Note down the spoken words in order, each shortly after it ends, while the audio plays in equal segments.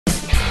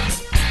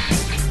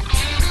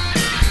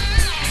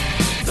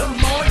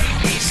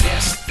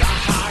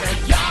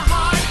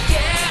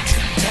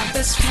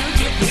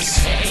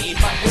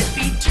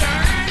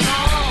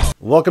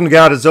Welcome to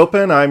God is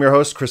Open. I'm your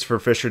host, Christopher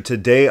Fisher.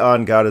 Today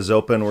on God is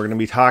Open, we're going to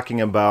be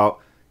talking about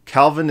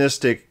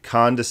Calvinistic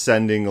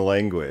condescending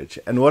language.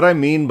 And what I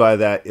mean by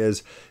that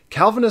is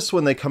Calvinists,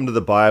 when they come to the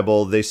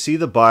Bible, they see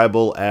the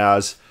Bible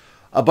as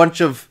a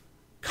bunch of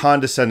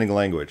condescending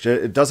language.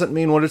 It doesn't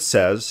mean what it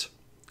says.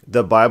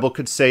 The Bible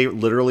could say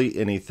literally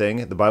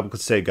anything. The Bible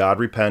could say God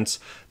repents.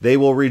 They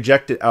will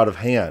reject it out of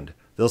hand.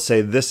 They'll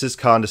say this is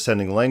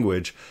condescending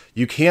language.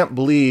 You can't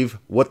believe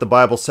what the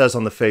Bible says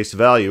on the face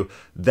value.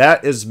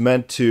 That is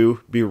meant to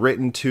be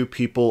written to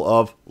people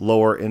of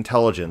lower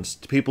intelligence,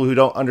 to people who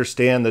don't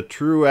understand the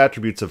true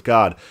attributes of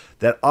God,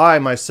 that I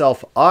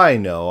myself, I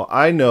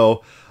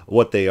know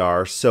what they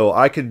are. So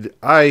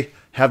I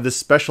have this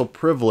special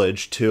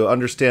privilege to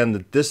understand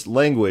that this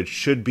language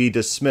should be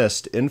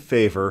dismissed in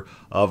favor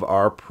of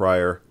our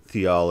prior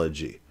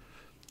theology.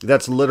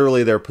 That's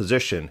literally their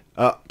position,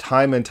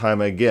 time and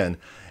time again.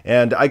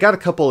 And I got a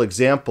couple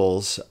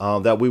examples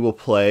that we will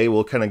play.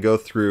 We'll kind of go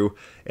through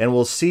and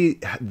we'll see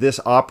this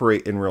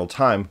operate in real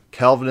time.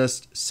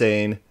 Calvinists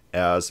saying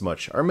as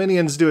much.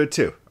 Arminians do it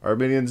too.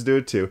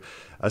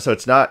 So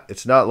it's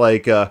not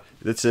like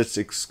it's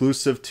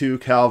exclusive to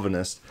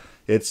Calvinists.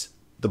 It's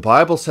the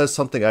Bible says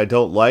something I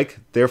don't like,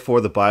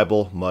 therefore the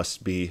Bible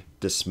must be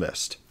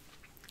dismissed.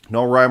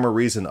 No rhyme or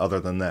reason other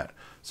than that.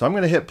 So I'm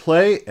going to hit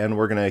play and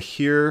we're going to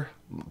hear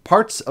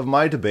parts of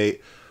my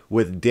debate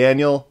with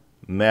Daniel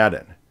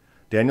Madden.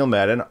 Daniel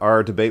Madden,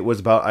 our debate was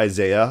about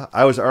Isaiah.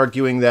 I was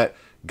arguing that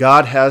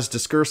God has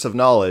discursive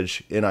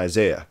knowledge in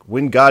Isaiah.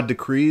 When God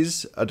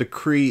decrees, a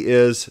decree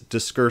is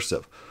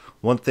discursive.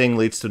 One thing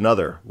leads to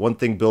another. One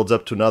thing builds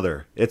up to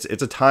another. It's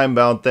a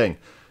time-bound thing.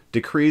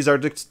 Decrees are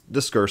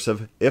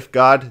discursive. If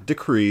God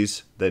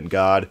decrees, then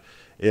God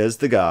is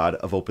the God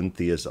of open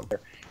theism.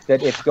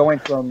 That it's going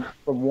from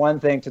one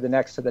thing to the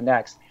next,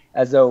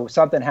 as though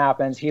something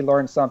happens, he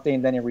learns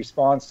something, then he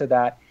responds to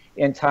that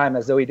in time,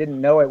 as though he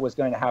didn't know it was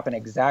going to happen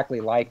exactly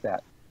like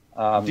that.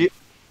 Do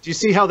you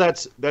see how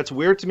that's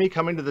weird to me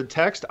coming to the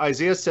text?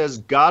 Isaiah says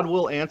God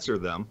will answer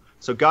them.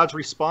 So God's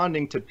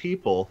responding to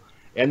people.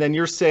 And then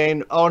you're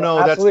saying, oh, no,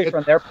 absolutely.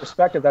 From their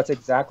perspective, that's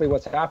exactly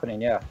what's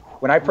happening. Yeah.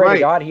 When I pray to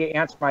God, he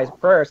answers my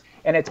prayers.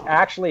 And it's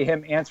actually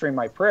him answering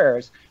my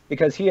prayers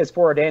because he has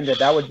foreordained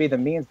that would be the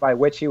means by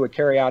which he would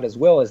carry out his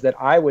will, is that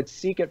I would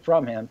seek it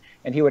from him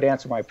and he would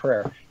answer my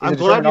prayer. I'm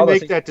glad you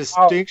make that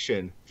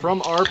distinction.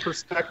 From our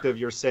perspective,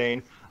 you're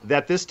saying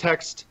that this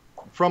text,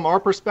 from our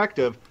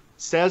perspective,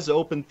 says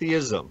open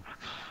theism.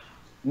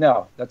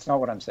 No, that's not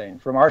what I'm saying.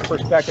 From our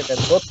perspective,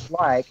 it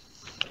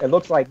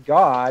looks like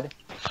God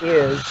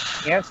is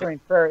answering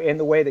prayer in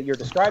the way that you're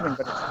describing,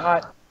 but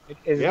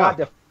it's not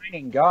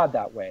defining God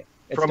that way.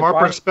 It's from our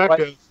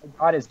perspective, what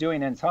God is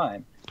doing in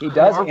time. He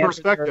does. From our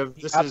perspective,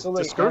 this is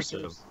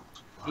discursive.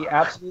 He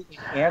absolutely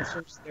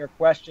answers their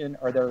question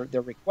or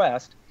their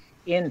request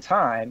in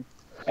time,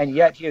 and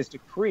yet he has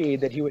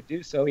decreed that he would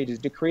do so. He has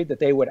decreed that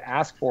they would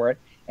ask for it,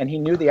 and he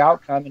knew the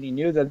outcome, and he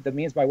knew the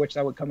means by which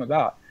that would come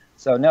about.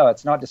 So no,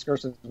 it's not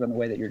discursive in the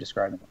way that you're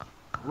describing it.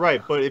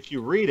 Right, but if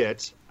you read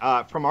it,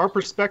 from our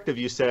perspective,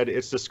 you said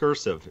it's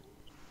discursive.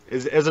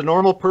 Is a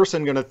normal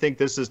person going to think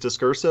this is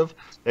discursive,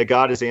 that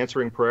God is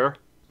answering prayer?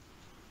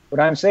 What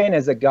I'm saying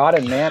is that God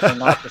and man are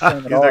not the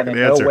same at all, and in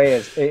no way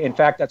is. In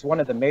fact, that's one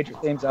of the major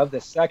themes of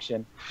this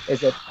section, is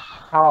that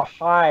how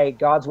high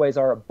God's ways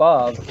are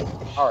above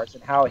ours,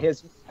 and how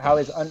his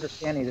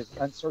understanding is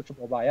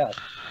unsearchable by us.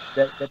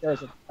 That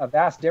there's a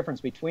vast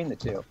difference between the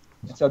two.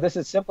 And so this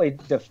is simply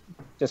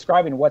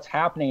describing what's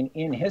happening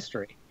in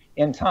history,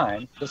 in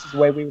time. This is the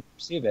way we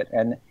perceive it,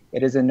 and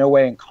it is in no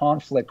way in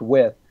conflict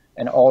with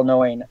an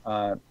all-knowing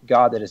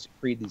God that has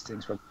decreed these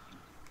things from.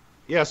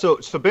 Yeah, so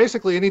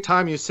basically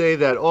anytime you say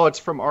that, oh, it's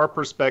from our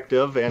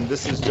perspective and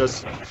this is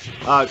just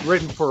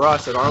written for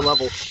us at our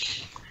level,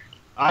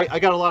 I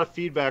got a lot of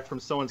feedback from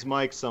someone's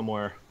mic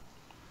somewhere.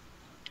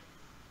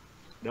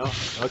 No?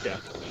 Okay.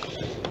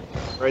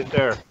 Right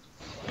there.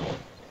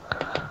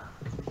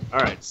 All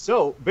right,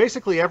 so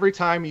basically every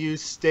time you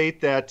state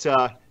that,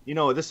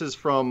 this is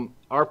from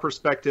our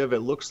perspective, it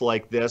looks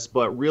like this,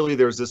 but really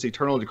there's this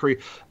eternal decree.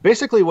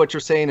 Basically what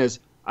you're saying is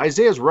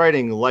Isaiah's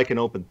writing like an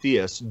open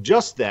theist,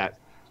 just that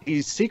he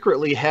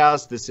secretly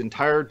has this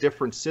entire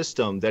different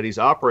system that he's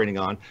operating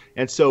on.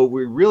 And so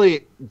we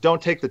really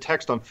don't take the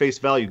text on face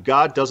value.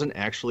 God doesn't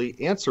actually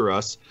answer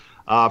us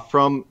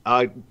from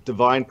a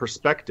divine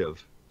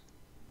perspective.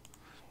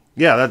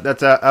 Yeah,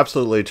 that's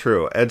absolutely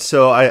true. And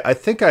so I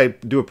think I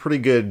do a pretty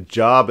good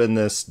job in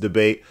this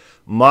debate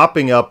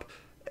mopping up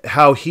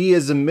how he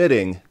is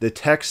admitting the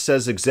text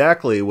says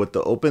exactly what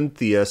the open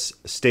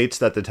theist states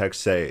that the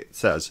text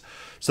says.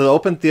 So the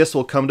open theist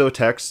will come to a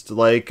text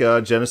like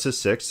Genesis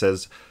 6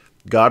 says,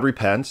 God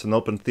repents, and the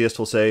open theist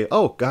will say,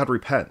 oh, God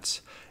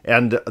repents.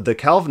 And the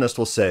Calvinist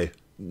will say,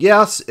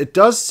 yes, it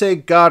does say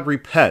God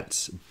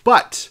repents,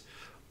 but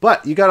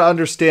you got to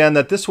understand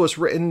that this was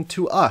written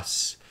to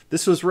us.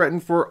 This was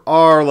written for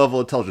our level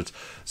of intelligence.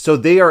 So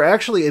they are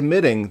actually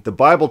admitting the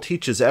Bible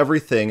teaches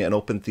everything an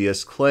open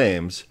theist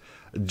claims,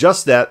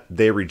 just that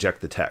they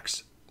reject the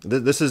text.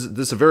 This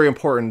is a very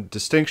important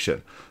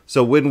distinction.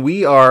 So when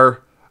we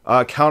are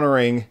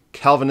countering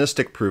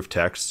Calvinistic proof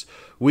texts,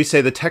 we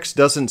say the text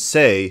doesn't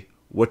say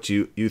what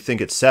you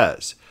think it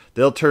says.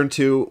 They'll turn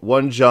to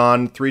 1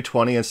 John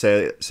 3:20 and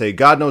say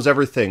God knows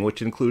everything,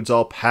 which includes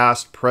all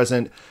past,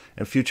 present,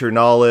 and future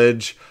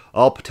knowledge,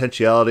 all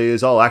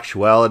potentialities, all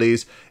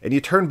actualities. And you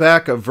turn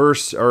back a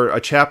verse or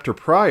a chapter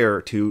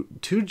prior to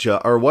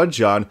 1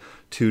 John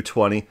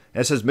 2:20,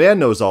 and it says man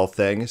knows all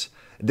things.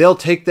 They'll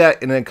take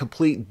that in a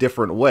complete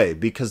different way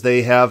because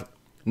they have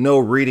no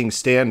reading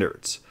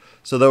standards.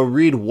 So they'll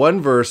read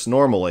one verse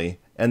normally,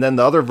 and then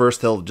the other verse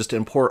they'll just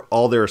import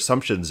all their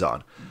assumptions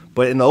on.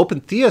 But in the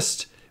open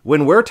theist,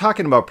 when we're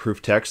talking about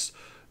proof texts,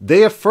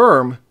 they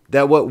affirm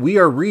that what we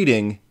are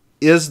reading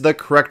is the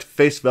correct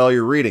face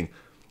value reading.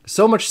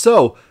 So much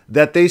so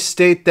that they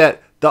state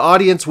that the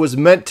audience was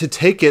meant to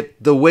take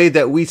it the way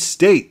that we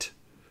state.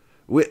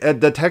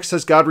 The text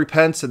says God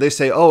repents, and they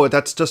say, oh,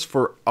 that's just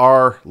for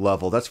our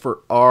level. That's for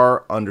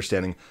our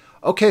understanding.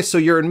 Okay, so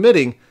you're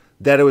admitting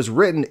that it was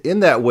written in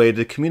that way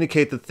to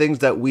communicate the things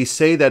that we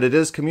say that it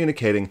is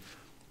communicating.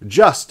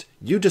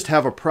 You just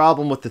have a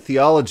problem with the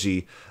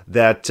theology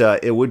that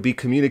it would be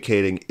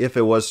communicating if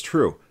it was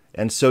true.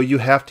 And so you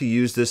have to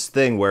use this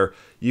thing where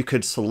you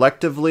could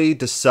selectively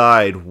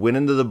decide when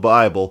into the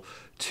Bible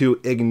to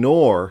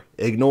ignore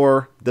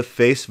the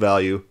face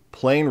value,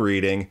 plain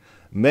reading,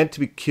 meant to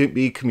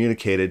be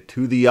communicated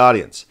to the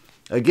audience.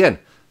 Again,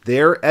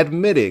 they're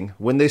admitting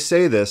when they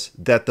say this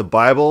that the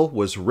Bible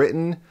was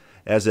written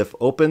as if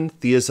open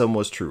theism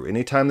was true.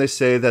 Anytime they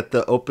say that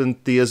the open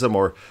theism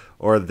or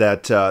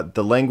that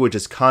the language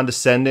is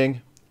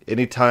condescending,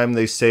 anytime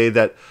they say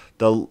that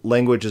the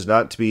language is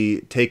not to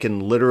be taken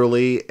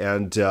literally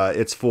and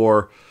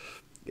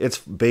it's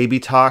baby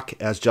talk,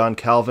 as John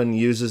Calvin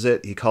uses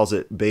it. He calls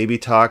it baby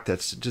talk.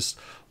 That's just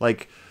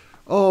like,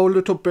 oh,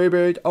 little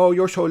baby, oh,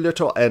 you're so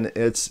little. And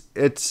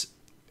it's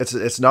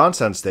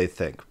nonsense, they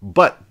think.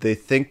 But they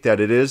think that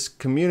it is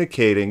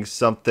communicating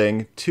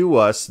something to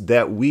us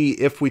that we,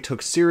 if we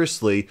took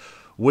seriously,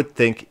 would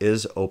think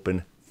is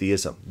open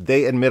theism.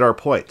 They admit our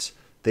points.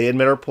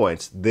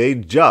 They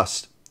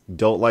just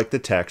don't like the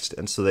text,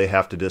 and so they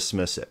have to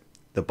dismiss it.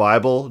 The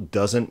Bible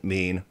doesn't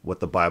mean what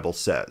the Bible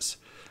says.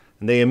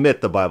 And they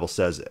admit the Bible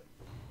says it.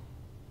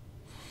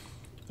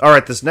 All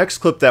right, this next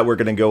clip that we're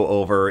going to go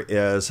over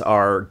is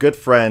our good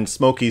friend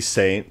Smokey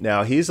Saint.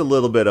 Now, he's a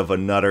little bit of a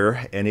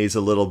nutter, and he's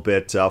a little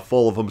bit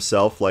full of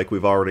himself, like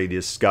we've already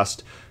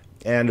discussed,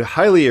 and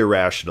highly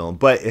irrational,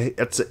 but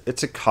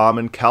it's a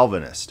common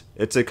Calvinist.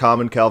 It's a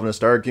common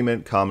Calvinist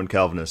argument, common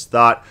Calvinist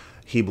thought.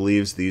 He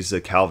believes these are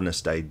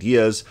Calvinist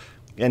ideas,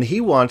 and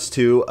he wants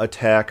to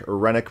attack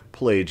Irenic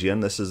Pelagian.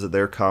 This is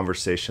their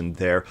conversation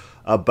there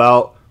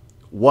about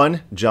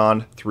 1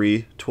 John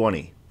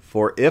 3:20.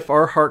 For if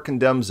our heart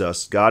condemns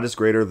us, God is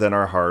greater than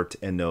our heart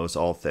and knows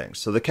all things.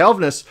 So the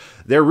Calvinists,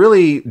 they're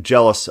really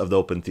jealous of the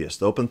open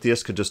theist. The open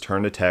theist could just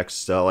turn to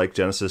text like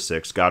Genesis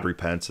 6, God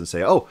repents, and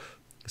say, oh,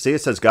 see,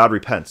 it says God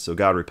repents, so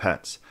God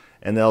repents.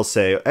 And they'll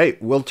say, hey,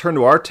 we'll turn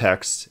to our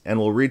text and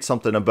we'll read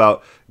something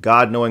about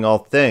God knowing all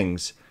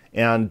things.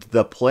 And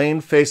the plain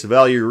face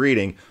value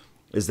reading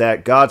is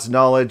that God's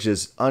knowledge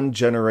is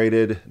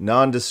ungenerated,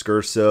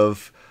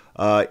 non-discursive,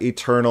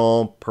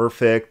 eternal,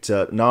 perfect,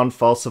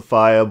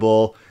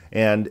 non-falsifiable,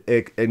 and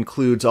it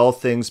includes all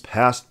things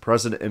past,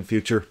 present, and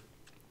future.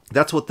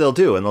 That's what they'll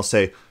do, and they'll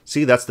say,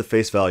 see, that's the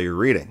face value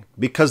reading,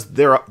 because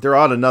they're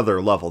on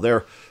another level.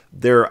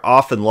 They're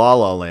off in la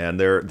la land.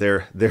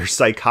 They're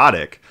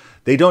psychotic.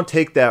 They don't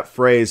take that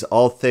phrase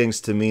all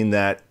things to mean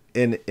that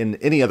in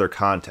any other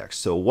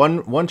context. So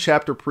one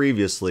chapter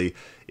previously,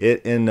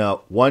 in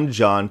 1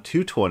 John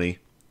 2:20,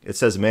 it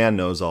says man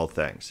knows all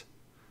things.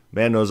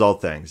 Man knows all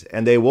things.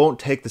 And they won't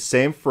take the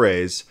same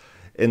phrase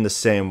in the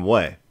same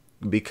way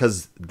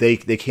because they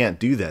can't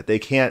do that. They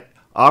can't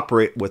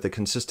operate with a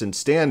consistent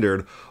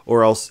standard,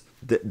 or else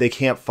they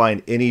can't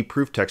find any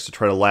proof text to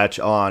try to latch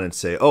on and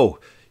say, oh,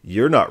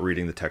 you're not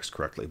reading the text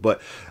correctly.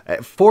 But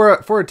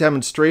for a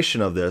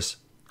demonstration of this,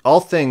 all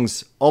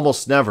things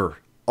almost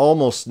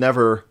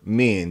never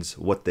means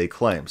what they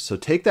claim. So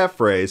take that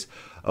phrase,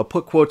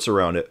 put quotes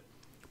around it,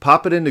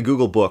 pop it into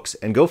Google Books,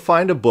 and go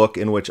find a book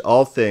in which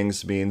all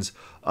things means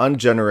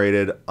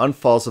ungenerated,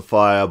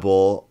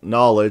 unfalsifiable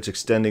knowledge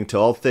extending to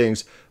all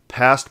things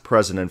past,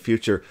 present, and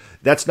future.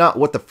 That's not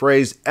what the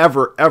phrase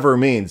ever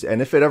means.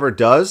 And if it ever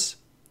does,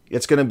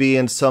 it's going to be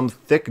in some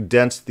thick,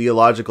 dense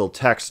theological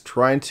text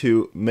trying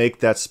to make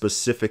that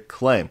specific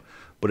claim.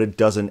 But it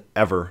doesn't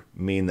ever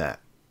mean that.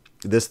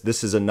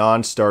 This is a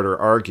non-starter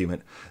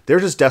argument. They're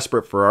just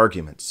desperate for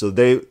arguments. So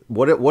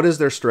what is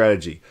their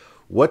strategy?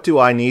 What do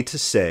I need to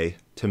say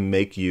to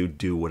make you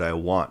do what I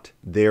want?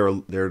 They're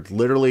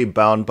literally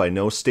bound by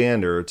no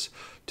standards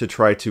to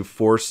try to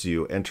force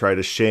you and try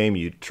to shame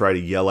you, try to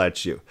yell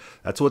at you.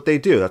 That's what they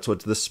do. That's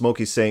what the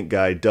Smokey Saint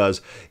guy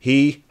does.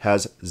 He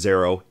has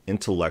zero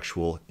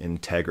intellectual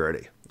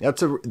integrity.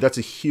 That's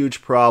a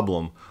huge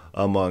problem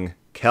among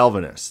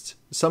Calvinists.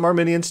 Some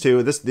Arminians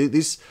too.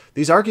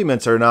 These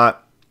arguments are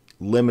not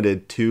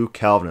limited to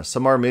Calvinists.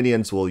 Some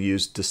Arminians will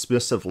use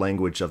dismissive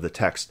language of the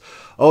text.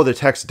 Oh, the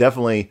text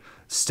definitely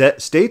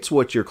states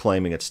what you're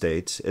claiming it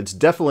states. It's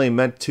definitely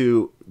meant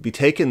to be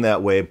taken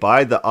that way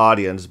by the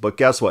audience, but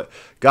guess what?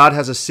 God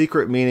has a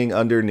secret meaning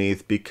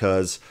underneath,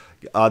 because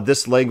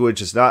this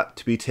language is not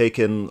to be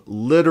taken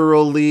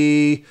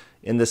literally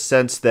in the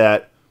sense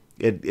that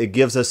it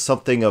gives us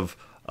something of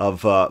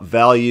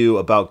value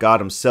about God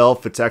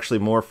himself. It's actually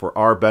more for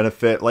our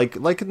benefit.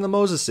 Like in the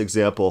Moses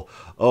example,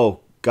 oh,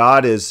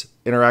 God is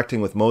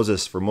interacting with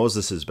Moses for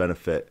Moses's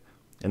benefit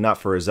and not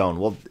for his own.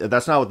 Well,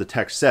 that's not what the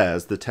text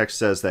says. The text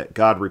says that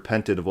God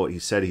repented of what he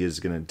said he was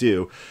going to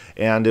do,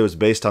 and it was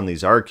based on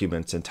these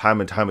arguments, and time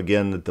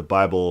again that the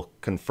Bible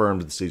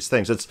confirmed these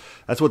things.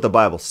 That's what the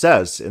Bible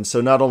says. And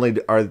so not only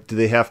do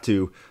they have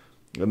to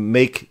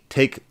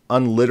take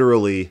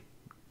unliterally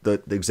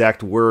the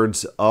exact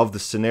words of the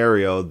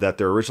scenario that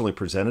they're originally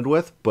presented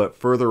with, but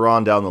further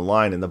on down the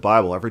line in the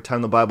Bible, every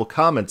time the Bible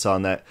comments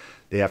on that,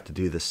 they have to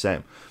do the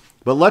same.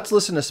 But let's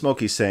listen to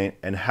Smoky Saint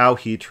and how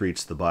he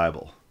treats the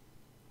Bible.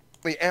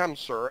 I am,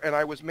 sir, and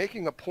I was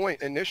making a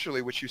point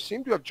initially, which you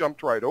seem to have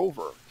jumped right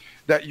over,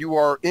 that you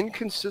are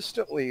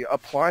inconsistently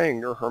applying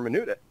your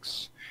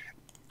hermeneutics.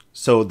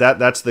 So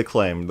that's the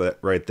claim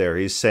right there.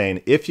 He's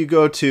saying, if you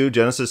go to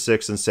Genesis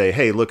 6 and say,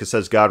 hey, look, it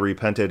says God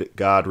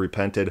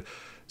repented.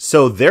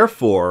 So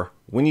therefore,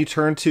 when you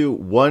turn to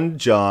 1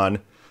 John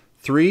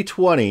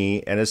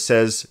 3:20, and it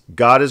says,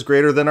 God is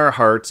greater than our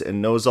hearts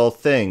and knows all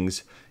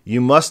things, you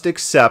must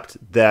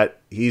accept that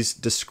he's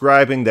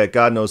describing that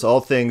God knows all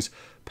things,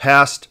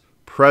 past,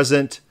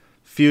 present,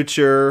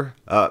 future,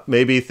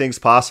 maybe things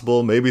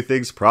possible, maybe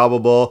things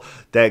probable,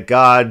 that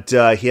God,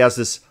 he has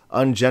this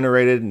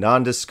ungenerated,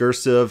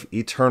 non-discursive,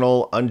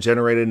 eternal,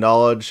 ungenerated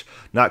knowledge,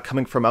 not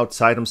coming from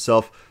outside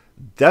himself.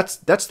 That's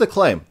the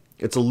claim.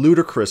 It's a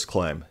ludicrous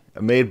claim,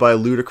 made by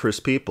ludicrous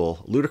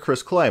people,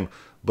 ludicrous claim,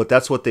 but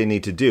that's what they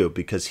need to do,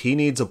 because he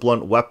needs a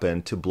blunt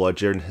weapon to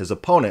bludgeon his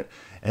opponent,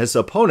 and his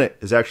opponent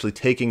is actually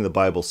taking the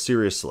Bible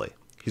seriously.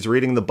 He's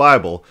reading the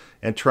Bible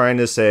and trying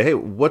to say, hey,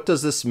 what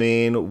does this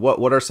mean?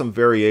 What are some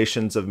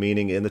variations of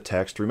meaning in the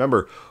text?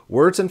 Remember,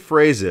 words and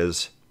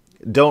phrases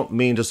don't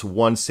mean just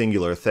one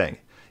singular thing.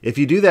 If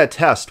you do that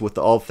test with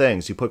the all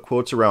things, you put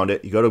quotes around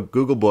it, you go to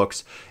Google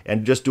Books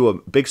and just do a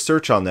big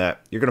search on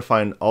that, you're going to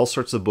find all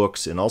sorts of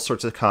books in all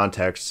sorts of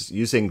contexts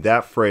using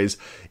that phrase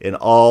in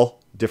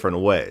all different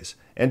ways.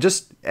 And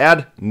just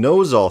add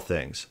knows all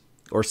things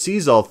or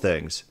sees all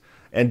things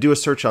and do a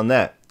search on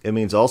that. It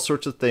means all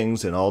sorts of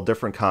things in all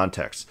different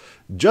contexts.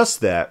 Just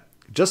that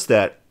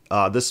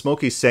this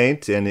Smoky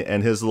Saint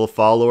and his little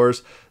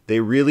followers, they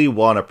really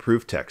want a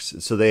proof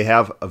text. So they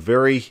have a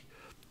very,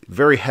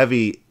 very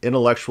heavy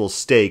intellectual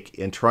stake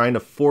in trying to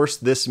force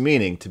this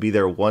meaning to be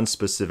their one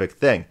specific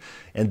thing.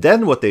 And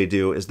then what they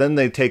do is then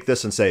they take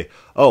this and say,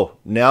 oh,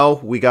 now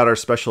we got our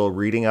special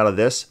reading out of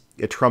this.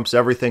 It trumps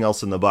everything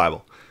else in the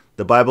Bible.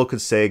 The Bible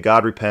could say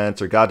God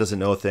repents or God doesn't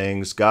know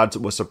things, God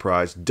was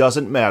surprised.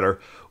 Doesn't matter.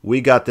 We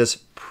got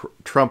this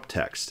Trump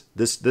text.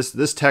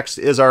 This text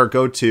is our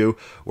go-to.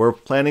 We're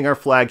planting our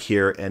flag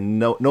here, and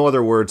no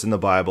other words in the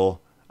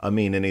Bible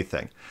mean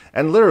anything.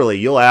 And literally,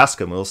 you'll ask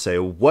them, we'll say,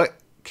 what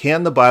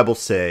can the Bible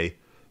say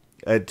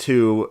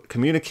to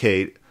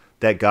communicate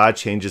that God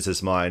changes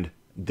his mind?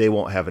 They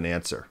won't have an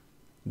answer.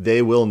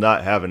 They will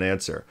not have an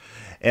answer.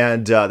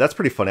 And that's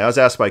pretty funny. I was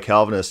asked by a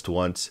Calvinist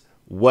once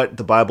what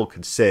the Bible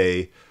could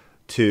say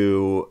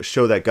to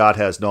show that God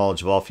has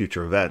knowledge of all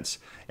future events.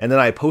 And then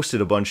I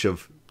posted a bunch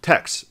of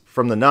texts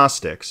from the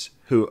Gnostics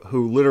who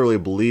literally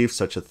believed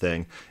such a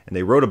thing, and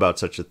they wrote about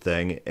such a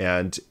thing,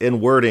 and in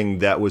wording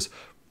that was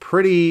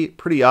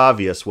pretty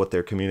obvious what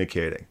they're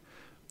communicating.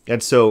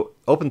 And so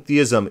open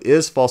theism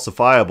is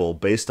falsifiable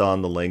based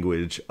on the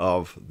language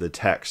of the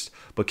text,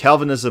 but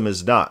Calvinism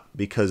is not,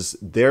 because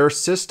their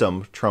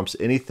system trumps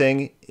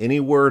anything, any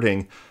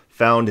wording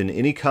found in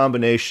any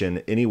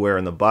combination anywhere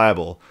in the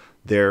Bible.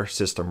 Their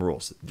system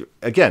rules.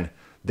 Again,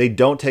 they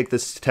don't take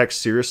this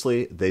text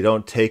seriously. They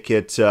don't take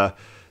it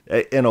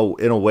in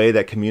a way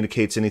that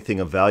communicates anything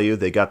of value.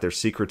 They got their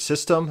secret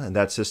system, and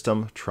that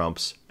system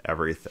trumps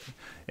everything.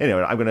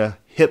 Anyway, I'm going to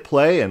hit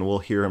play, and we'll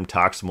hear him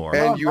talk some more.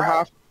 And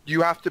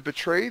you have to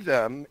betray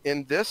them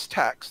in this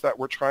text that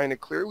we're trying to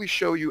clearly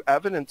show you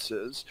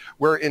evidences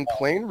where in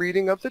plain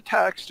reading of the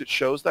text, it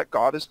shows that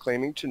God is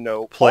claiming to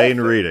know plain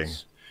reading.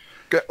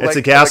 It's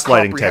a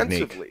gaslighting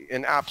technique.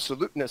 In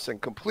absoluteness and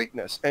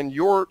completeness. And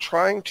you're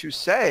trying to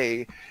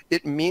say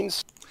it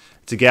means...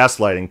 It's a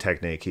gaslighting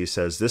technique. He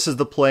says, this is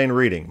the plain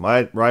reading.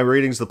 My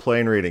reading's the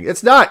plain reading.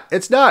 It's not.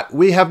 It's not.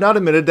 We have not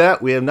admitted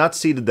that. We have not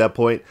ceded that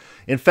point.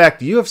 In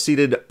fact, you have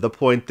ceded the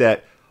point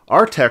that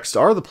our texts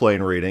are the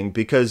plain reading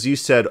because you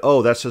said,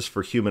 oh, that's just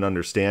for human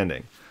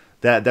understanding.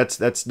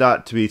 That's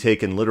not to be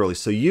taken literally.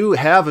 So you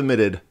have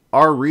admitted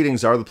our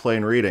readings are the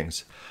plain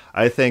readings.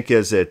 I think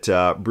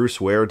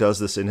Bruce Ware does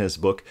this in his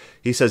book.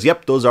 He says,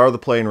 yep, those are the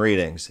plain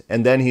readings.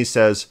 And then he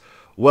says,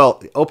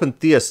 well, open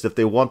theists, if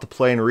they want the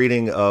plain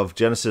reading of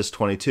Genesis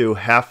 22,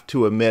 have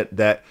to admit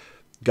that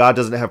God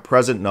doesn't have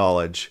present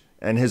knowledge.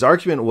 And his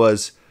argument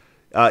was,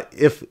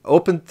 if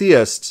open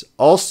theists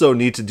also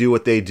need to do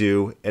what they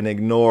do and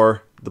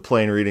ignore the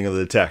plain reading of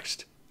the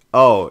text.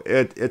 Oh,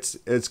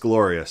 it's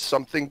glorious.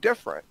 Something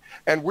different.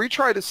 And we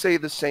try to say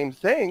the same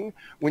thing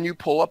when you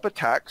pull up a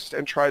text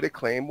and try to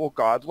claim, well,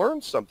 God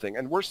learned something.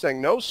 And we're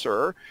saying, no,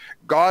 sir,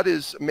 God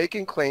is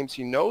making claims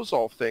he knows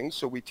all things.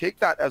 So we take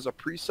that as a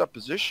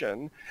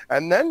presupposition,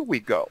 and then we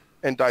go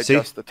and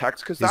digest the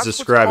text, because that's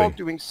what's called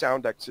doing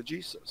sound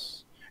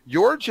exegesis.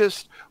 You're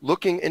just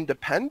looking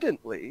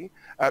independently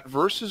at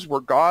verses where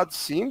God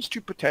seems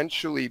to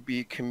potentially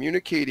be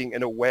communicating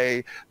in a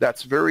way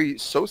that's very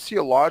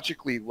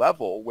sociologically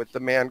level with the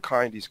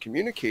mankind he's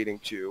communicating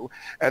to,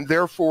 and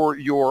therefore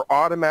you're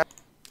automatic.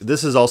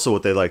 This is also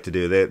what they like to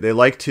do. They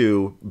like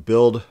to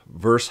build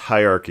verse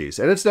hierarchies.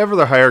 And it's never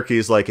the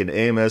hierarchies like in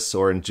Amos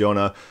or in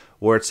Jonah,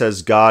 where it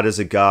says God is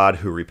a God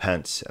who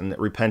repents, and that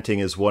repenting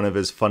is one of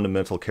his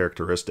fundamental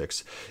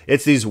characteristics.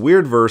 It's these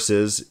weird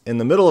verses in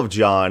the middle of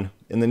John,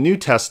 in the New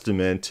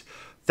Testament,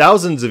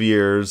 thousands of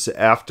years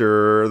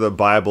after the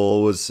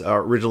Bible was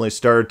originally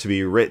started to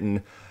be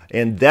written,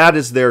 and that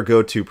is their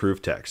go-to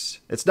proof text.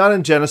 It's not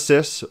in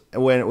Genesis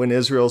when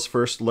Israel's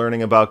first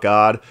learning about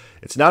God.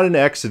 It's not in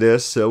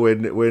Exodus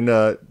when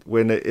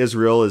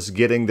Israel is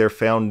getting their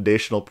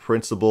foundational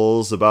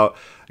principles about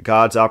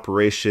God's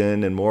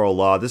operation and moral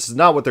law. This is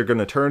not what they're going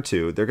to turn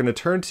to. They're going to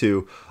turn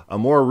to a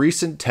more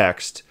recent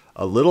text,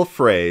 a little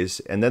phrase,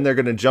 and then they're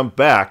going to jump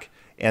back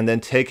and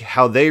then take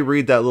how they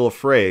read that little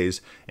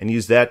phrase and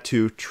use that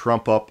to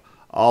trump up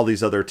all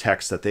these other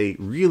texts that they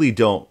really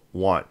don't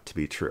want to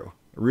be true.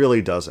 It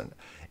really doesn't.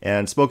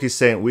 And Smokey's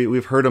saying,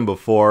 we've heard him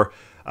before,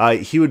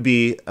 he would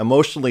be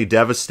emotionally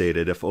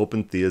devastated if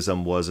open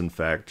theism was in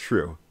fact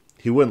true.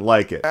 He wouldn't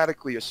like it.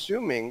 Automatically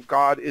assuming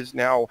God is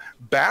now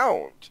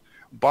bound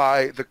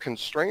by the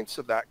constraints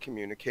of that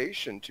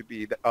communication to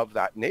be of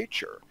that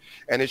nature.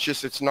 And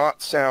it's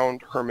not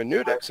sound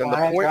hermeneutics. And the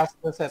point, ask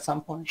this at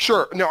some point?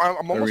 Sure. No,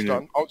 I'm almost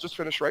done. I'll just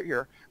finish right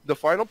here. The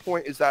final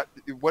point is that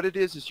what it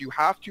is you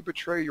have to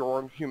betray your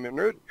own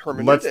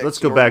hermeneutics. Let's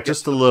go back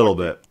just a little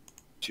bit.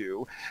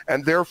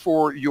 And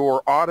therefore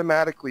you're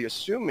automatically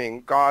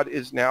assuming God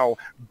is now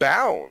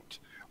bound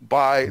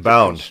by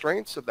the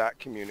constraints of that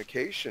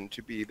communication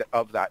to be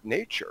of that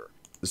nature.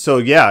 So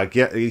yeah,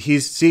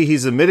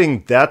 he's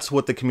admitting that's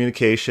what the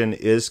communication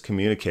is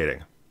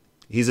communicating.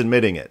 He's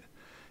admitting it.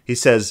 He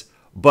says,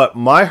 but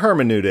my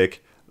hermeneutic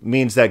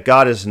means that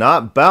God is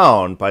not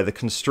bound by the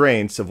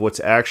constraints of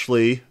what's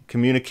actually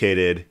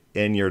communicated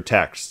in your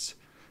texts.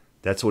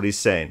 That's what he's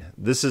saying.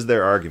 This is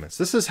their arguments.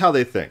 This is how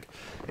they think.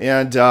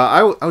 And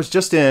I was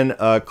just in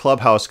a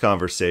Clubhouse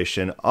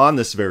conversation on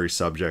this very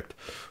subject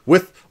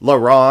with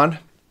LaRon,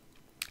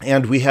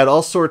 and we had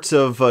all sorts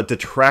of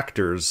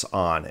detractors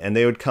on, and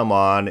they would come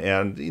on,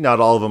 and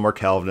not all of them are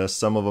Calvinists.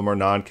 Some of them are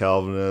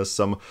non-Calvinists.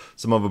 Some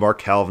of them are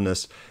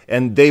Calvinists.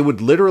 And they would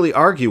literally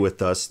argue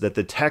with us that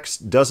the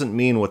text doesn't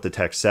mean what the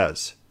text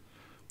says.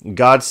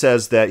 God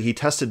says that he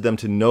tested them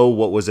to know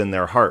what was in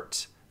their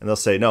hearts. And they'll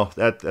say, no,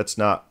 that's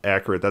not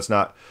accurate. That's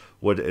not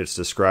what it's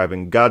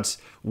describing.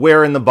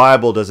 Where in the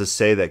Bible does it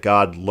say that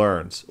God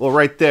learns? Well,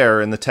 right there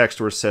in the text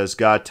where it says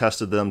God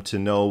tested them to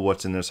know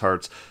what's in his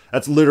hearts,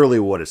 that's literally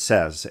what it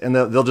says. And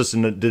they'll just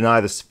deny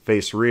this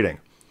face reading,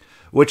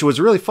 which was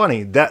really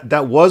funny.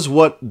 That was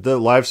what the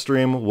live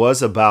stream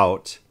was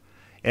about,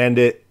 and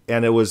it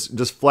was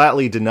just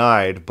flatly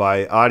denied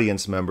by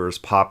audience members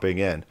popping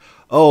in.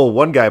 Oh,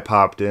 one guy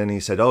popped in. He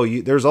said,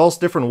 there's all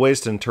different ways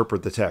to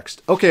interpret the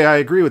text. Okay, I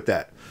agree with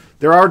that.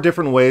 There are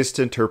different ways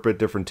to interpret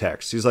different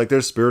texts. He's like,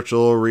 there's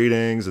spiritual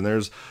readings, and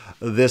there's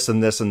this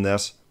and this and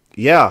this.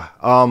 Yeah,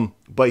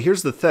 but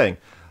here's the thing.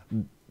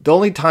 The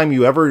only time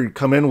you ever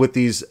come in with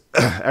these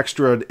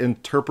extra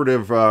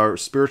interpretive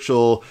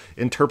spiritual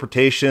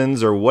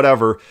interpretations or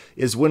whatever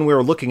is when we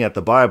were looking at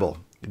the Bible.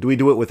 Do we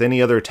do it with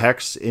any other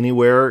texts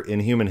anywhere in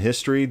human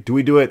history? Do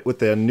we do it with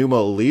the Numa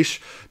Elish?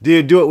 Do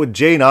you do it with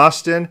Jane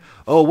Austen?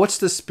 Oh, what's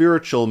the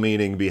spiritual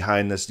meaning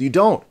behind this? You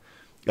don't.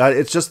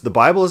 It's just the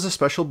Bible is a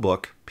special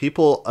book.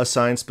 People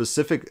assign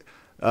specific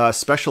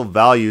special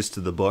values to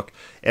the book.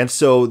 And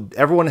so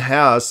everyone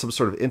has some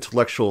sort of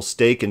intellectual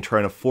stake in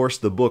trying to force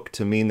the book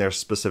to mean their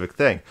specific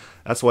thing.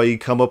 That's why you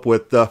come up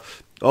with the,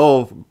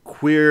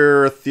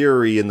 queer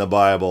theory in the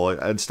Bible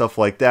and stuff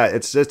like that.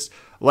 It's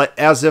like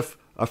as if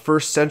a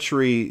first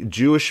century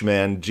Jewish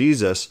man,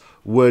 Jesus,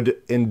 would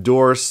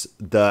endorse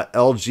the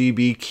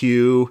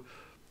LGBTQ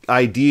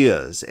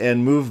ideas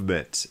and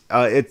movement.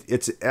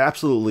 It's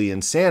absolutely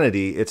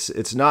insanity.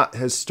 It's not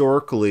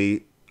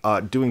historically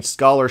doing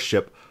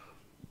scholarship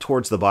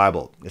towards the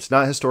Bible. It's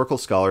not historical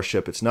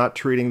scholarship. It's not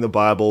treating the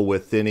Bible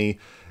with any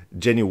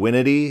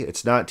genuinity.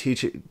 It's not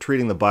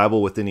treating the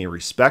Bible with any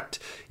respect.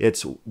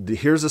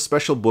 Here's a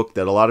special book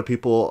that a lot of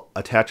people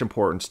attach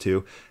importance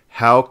to.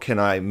 How can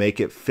I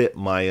make it fit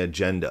my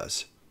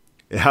agendas?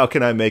 How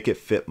can I make it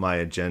fit my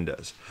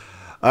agendas?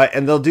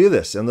 And they'll do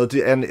this, and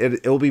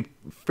it'll be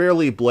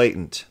fairly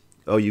blatant.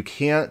 Oh, you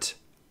can't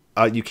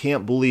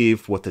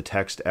believe what the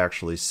text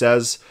actually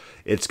says.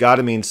 It's got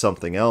to mean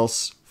something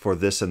else for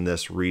this and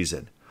this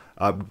reason.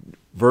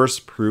 verse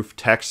proof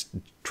text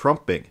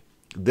trumping.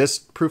 This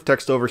proof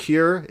text over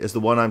here is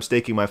the one I'm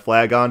staking my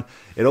flag on.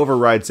 It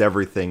overrides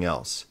everything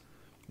else.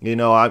 You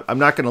know, I'm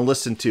not going to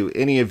listen to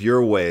any of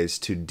your ways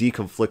to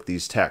deconflict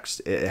these texts.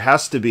 It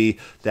has to be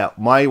that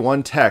my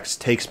one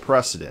text takes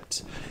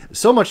precedence.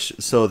 So much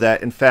so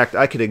that, in fact,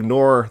 I could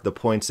ignore the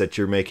points that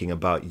you're making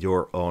about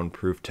your own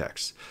proof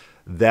text.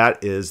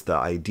 That is the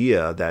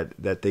idea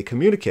that they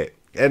communicate.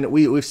 And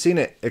we've seen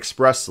it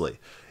expressly.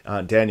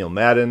 Daniel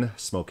Madden,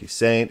 Smoky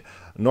Saint,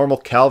 Normal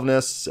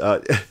Calvinists,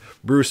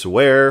 Bruce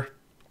Ware.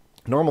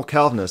 Normal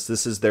Calvinists,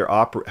 this is their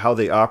how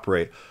they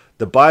operate.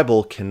 The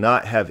Bible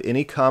cannot have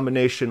any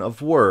combination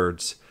of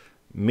words,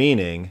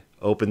 meaning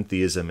open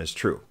theism is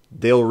true.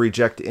 They'll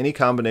reject any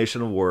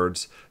combination of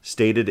words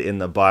stated in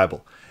the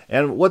Bible.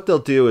 And what they'll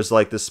do is,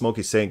 like this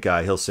Smoky Saint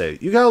guy, he'll say,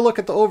 you got to look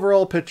at the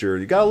overall picture.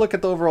 You got to look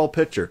at the overall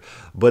picture.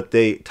 But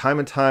they, time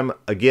and time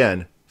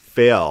again,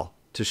 fail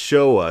to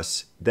show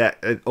us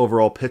that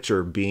overall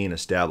picture being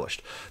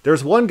established.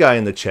 There's one guy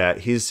in the chat,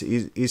 he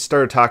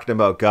started talking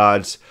about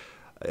God's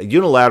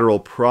unilateral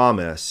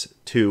promise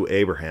to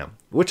Abraham,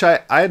 which I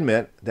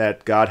admit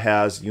that God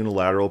has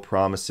unilateral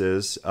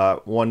promises,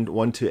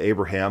 one to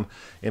Abraham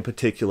in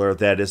particular,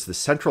 that is the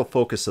central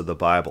focus of the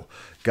Bible.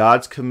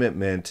 God's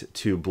commitment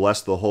to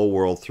bless the whole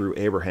world through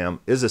Abraham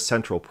is a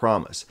central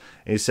promise.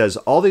 And he says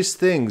all these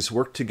things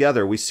work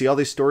together. We see all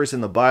these stories in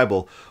the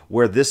Bible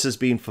where this is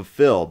being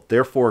fulfilled.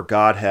 Therefore,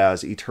 God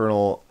has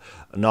eternal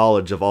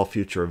knowledge of all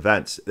future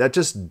events. That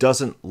just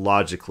doesn't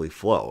logically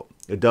flow.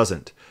 It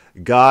doesn't.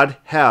 God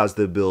has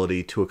the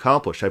ability to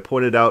accomplish. I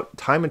pointed out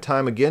time and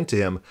time again to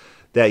him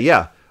that,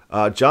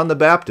 John the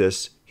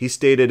Baptist, he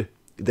stated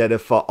that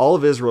if all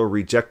of Israel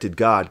rejected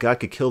God, God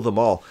could kill them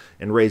all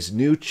and raise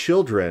new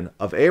children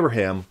of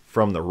Abraham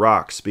from the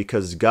rocks,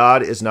 because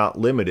God is not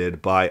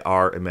limited by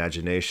our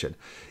imagination.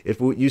 If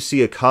you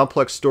see a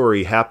complex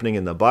story happening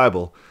in the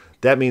Bible,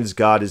 that means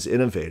God is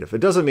innovative.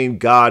 It doesn't mean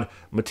God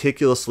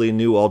meticulously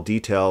knew all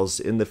details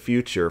in the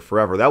future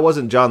forever. That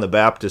wasn't John the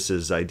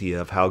Baptist's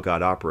idea of how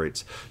God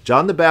operates.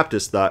 John the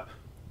Baptist thought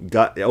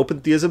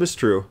open theism is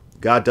true.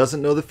 God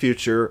doesn't know the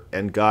future,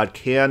 and God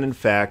can, in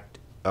fact,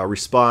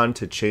 respond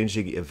to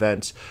changing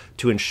events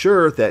to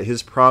ensure that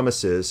his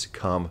promises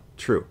come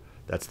true.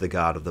 That's the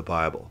God of the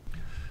Bible.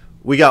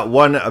 We got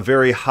a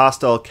very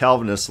hostile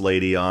Calvinist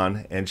lady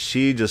on, and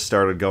she just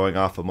started going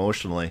off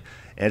emotionally.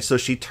 And so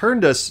she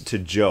turned us to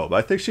Job.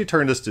 I think she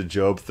turned us to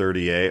Job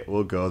 38.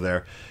 We'll go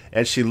there.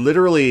 And she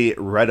literally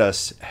read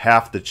us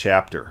half the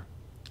chapter.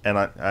 And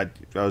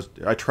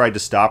I tried to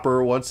stop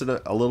her once in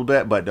a little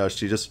bit, but no,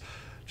 she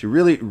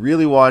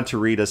really wanted to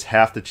read us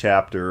half the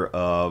chapter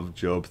of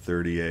Job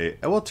 38.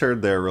 And we'll turn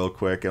there real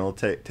quick, and we'll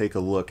take a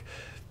look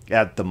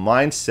at the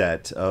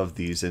mindset of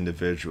these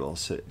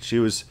individuals. She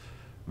was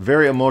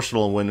very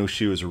emotional when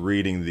she was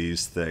reading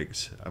these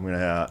things. I'm going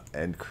to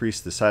increase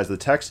the size of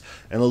the text.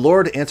 And the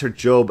Lord answered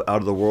Job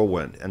out of the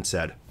whirlwind and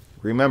said,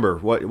 remember,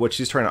 what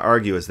she's trying to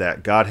argue is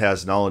that God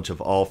has knowledge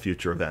of all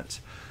future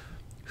events.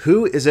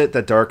 Who is it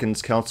that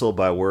darkens counsel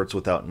by words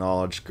without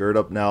knowledge? Gird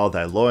up now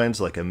thy loins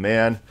like a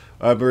man.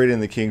 I'm reading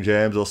the King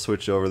James. I'll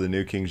switch over the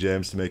New King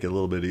James to make it a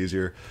little bit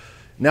easier.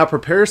 Now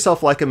prepare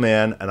yourself like a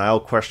man, and I'll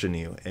question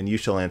you, and you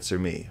shall answer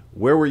me.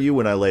 Where were you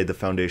when I laid the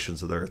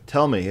foundations of the earth?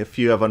 Tell me, if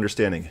you have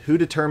understanding, who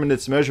determined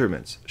its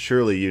measurements?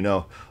 Surely you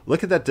know.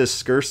 Look at that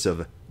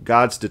discursive.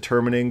 God's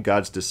determining,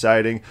 God's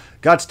deciding,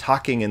 God's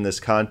talking in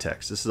this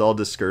context. This is all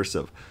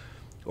discursive.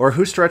 Or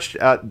who stretched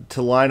out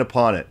to line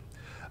upon it?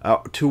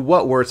 To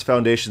what were its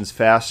foundations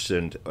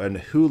fastened, and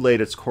who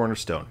laid its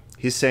cornerstone?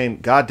 He's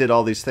saying God did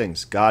all these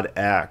things. God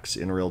acts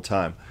in real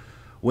time.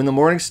 When the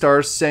morning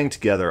stars sang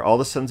together, all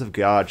the sons of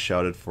God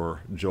shouted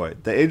for joy.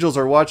 The angels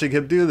are watching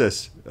him do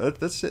this.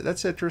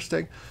 That's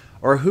interesting.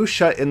 Or who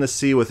shut in the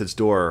sea with its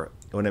door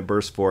when it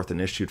burst forth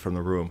and issued from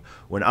the room?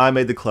 When I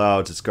made the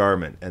clouds its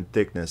garment and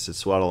thickness its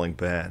swaddling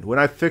band. When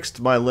I fixed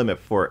my limit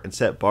for it and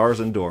set bars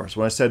and doors.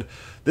 When I said,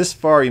 this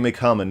far you may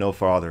come and no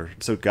farther.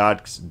 So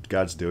God's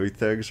doing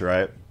things,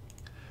 right?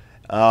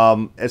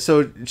 And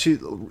so she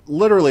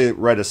literally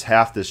read us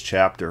half this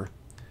chapter.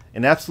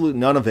 And absolutely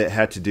none of it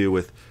had to do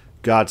with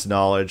God's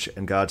knowledge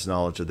and God's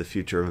knowledge of the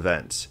future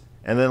events.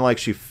 And then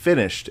she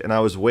finished, and I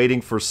was waiting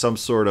for some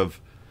sort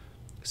of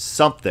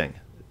something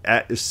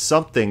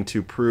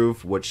to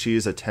prove what she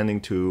is attending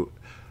to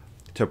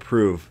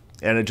prove,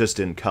 and it just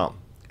didn't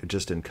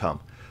come.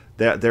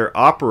 They're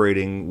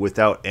operating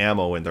without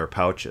ammo in their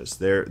pouches.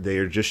 They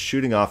are just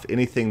shooting off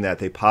anything that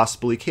they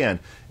possibly can,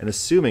 and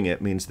assuming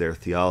it means their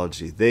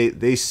theology.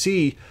 They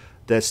see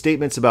that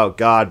statements about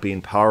God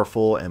being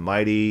powerful and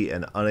mighty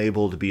and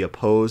unable to be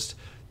opposed,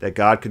 that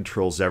God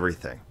controls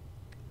everything,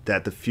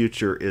 that the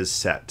future is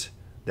set,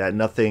 that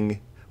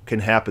nothing can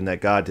happen that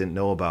God didn't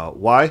know about.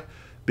 Why?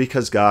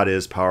 Because God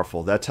is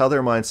powerful. That's how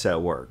their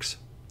mindset works.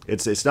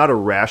 It's not a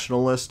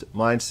rationalist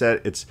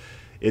mindset.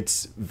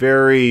 It's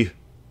very.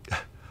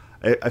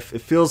 It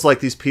feels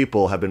like these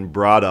people have been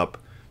brought up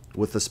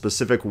with a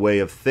specific way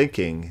of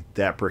thinking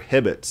that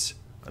prohibits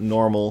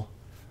normal,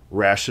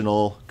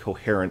 rational,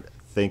 coherent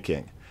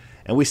thinking,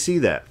 and we see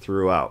that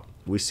throughout.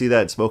 We see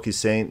that Smoky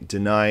Saint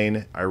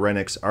denying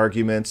Irenic's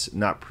arguments,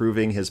 not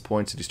proving his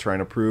points that he's trying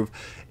to prove,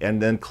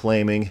 and then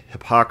claiming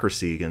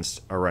hypocrisy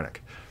against Irenic.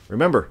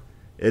 Remember,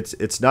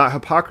 it's not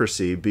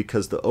hypocrisy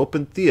because the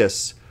open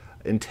theist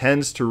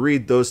intends to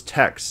read those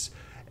texts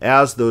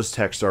as those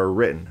texts are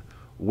written,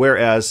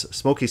 whereas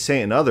Smoky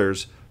Saint and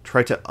others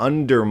try to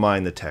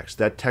undermine the text.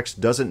 That text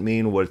doesn't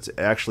mean what it's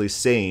actually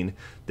saying,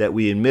 that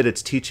we admit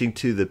it's teaching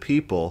to the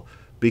people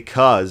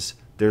because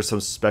there's some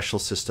special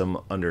system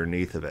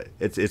underneath of it.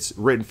 It's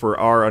written for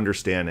our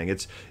understanding.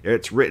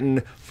 It's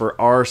written for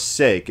our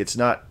sake. It's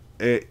not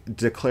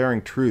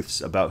declaring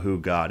truths about who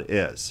God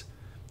is.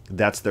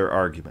 That's their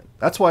argument.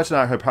 That's why it's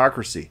not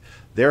hypocrisy.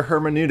 Their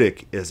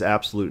hermeneutic is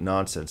absolute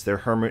nonsense. Their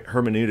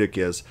hermeneutic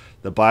is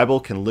the Bible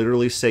can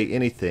literally say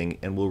anything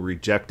and we'll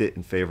reject it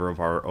in favor of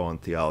our own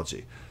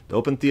theology. The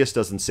open theist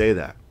doesn't say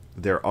that.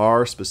 There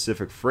are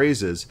specific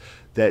phrases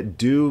that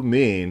do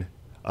mean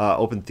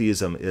open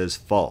theism is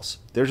false.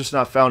 They're just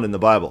not found in the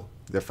Bible.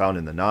 They're found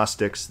in the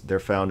Gnostics. They're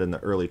found in the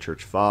early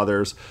church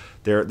fathers.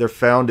 They're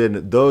found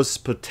in those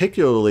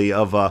particularly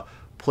of a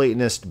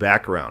Platonist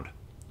background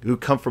who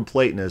come from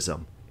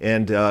Platonism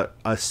and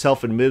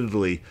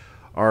self-admittedly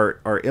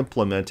are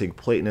implementing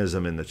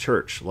Platonism in the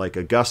church, like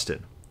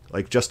Augustine,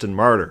 like Justin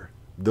Martyr.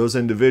 Those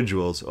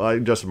individuals,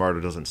 Justin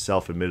Martyr doesn't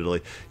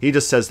self-admittedly. He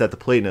just says that the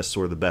Platonists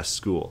were the best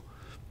school.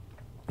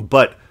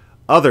 But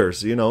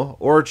others,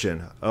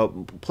 Origen,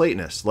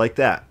 Platonists, like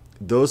that,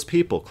 those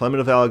people,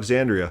 Clement of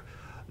Alexandria,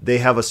 they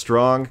have a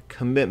strong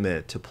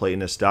commitment to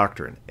Platonist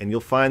doctrine. And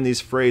you'll find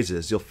these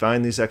phrases, you'll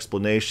find these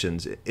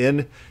explanations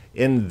in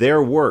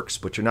their works,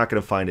 but you're not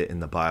going to find it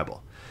in the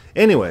Bible.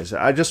 Anyways,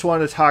 I just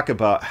want to talk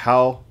about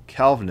how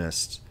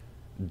Calvinists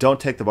don't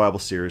take the Bible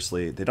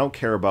seriously. They don't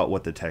care about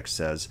what the text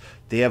says.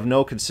 They have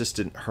no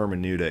consistent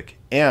hermeneutic,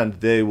 and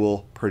they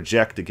will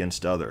project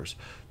against others.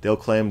 They'll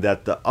claim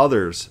that the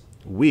others,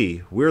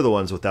 we're the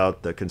ones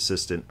without the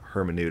consistent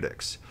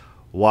hermeneutics.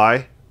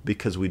 Why?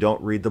 Because we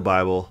don't read the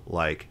Bible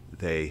like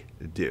they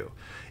do.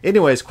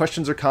 Anyways,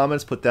 questions or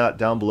comments, put that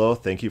down below.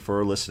 Thank you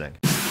for listening.